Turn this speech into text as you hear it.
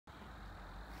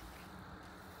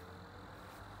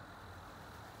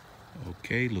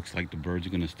Okay, looks like the birds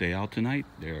are gonna stay out tonight.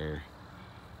 They're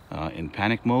in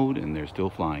panic mode and they're still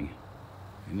flying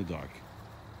in the dark.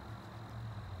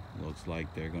 Looks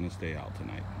like they're gonna stay out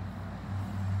tonight.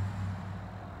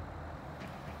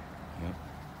 Yep.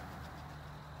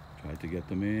 Tried to get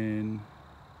them in.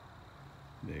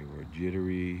 They were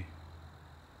jittery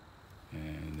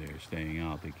and they're staying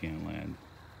out. They can't land.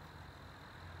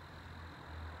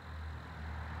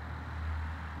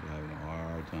 They're having a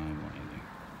hard time landing.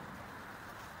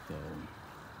 So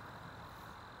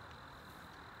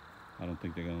I don't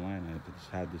think they're gonna land.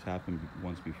 I've had this happen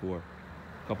once before,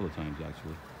 a couple of times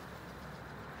actually.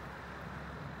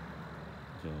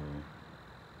 So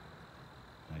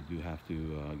I do have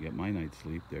to get my night's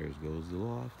sleep. There goes the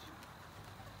loft.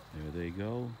 There they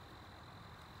go.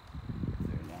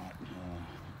 They're not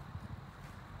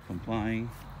complying.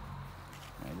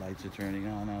 My lights are turning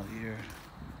on out here.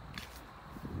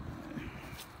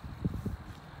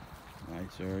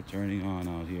 Lights are turning on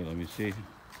out here. Let me see.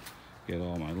 Get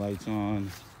all my lights on.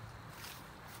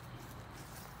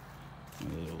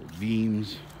 My little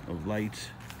beams of lights.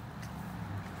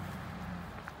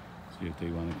 See if they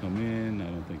want to come in. I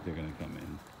don't think they're going to come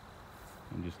in.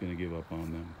 I'm just going to give up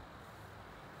on them.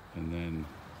 And then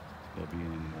they'll be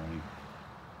in the morning.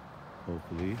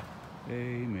 Hopefully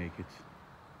they make it.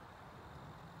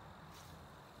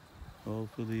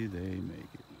 Hopefully they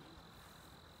make it.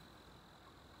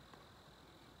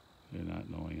 They're not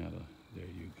knowing how to. There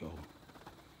you go.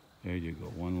 There you go.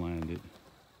 One landed.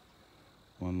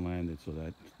 One landed, so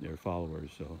that they're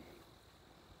followers, so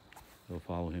they'll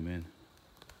follow him in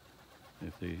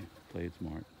if they play it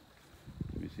smart.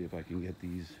 Let me see if I can get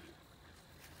these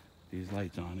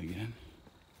lights on again.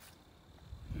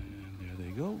 And there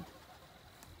they go.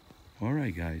 All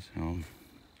right, guys.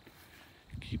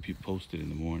 Keep you posted in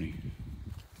the morning.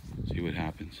 See what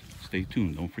happens. Stay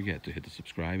tuned. Don't forget to hit the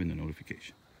subscribe and the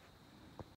notification.